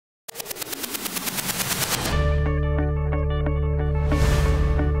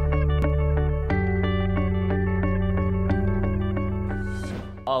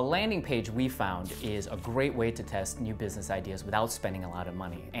landing page we found is a great way to test new business ideas without spending a lot of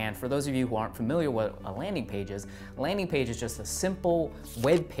money. And for those of you who aren't familiar with what a landing page is just a simple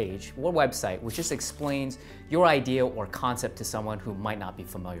web page or website which just explains your idea or concept to someone who might not be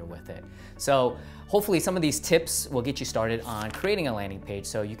familiar with it. So hopefully some of these tips will get you started on creating a landing page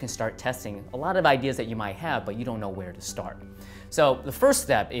so you can start testing a lot of ideas that you might have but you don't know where to start. So the first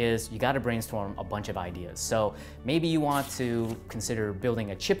step is you got to brainstorm a bunch of ideas. So maybe you want to consider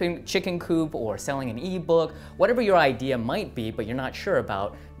building a chicken coop or selling an ebook, whatever your idea might be, but you're not sure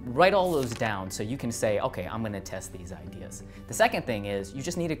about. Write all those down so you can say, okay, I'm going to test these ideas. The second thing is you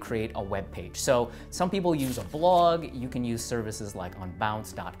just need to create a web page. So some people use a blog. You can use services like on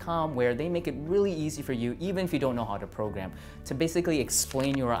bounce.com where they make it really easy for you, even if you don't know how to program, to basically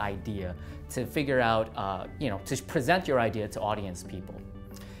explain your idea, to figure out, to present your idea to audience people.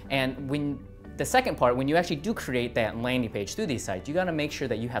 And the second part, when you actually do create that landing page through these sites, you got to make sure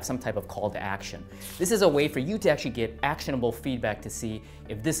that you have some type of call to action. This is a way for you to actually get actionable feedback to see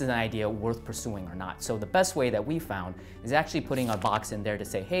if this is an idea worth pursuing or not. So the best way that we found is actually putting a box in there to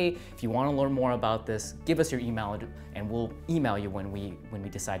say, hey, if you want to learn more about this, give us your email and we'll email you when we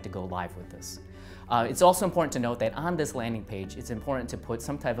decide to go live with this. It's also important to note that on this landing page, it's important to put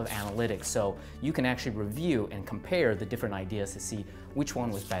some type of analytics so you can actually review and compare the different ideas to see which one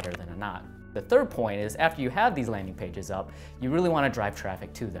was better than not. The third point is after you have these landing pages up, you really want to drive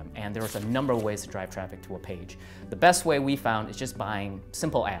traffic to them. And there's a number of ways to drive traffic to a page. The best way we found is just buying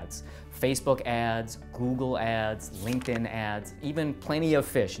simple ads. Facebook ads, Google ads, LinkedIn ads, even Plenty of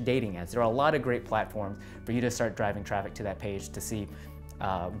Fish dating ads. There are a lot of great platforms for you to start driving traffic to that page to see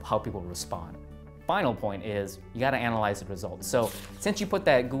how people respond. Final point is you got to analyze the results. So since you put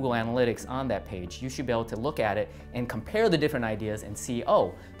that Google Analytics on that page, you should be able to look at it and compare the different ideas and see,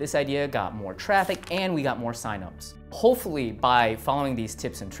 oh, this idea got more traffic and we got more signups. Hopefully by following these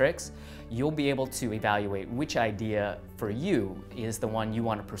tips and tricks, you'll be able to evaluate which idea for you is the one you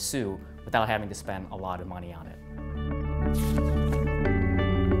want to pursue without having to spend a lot of money on it.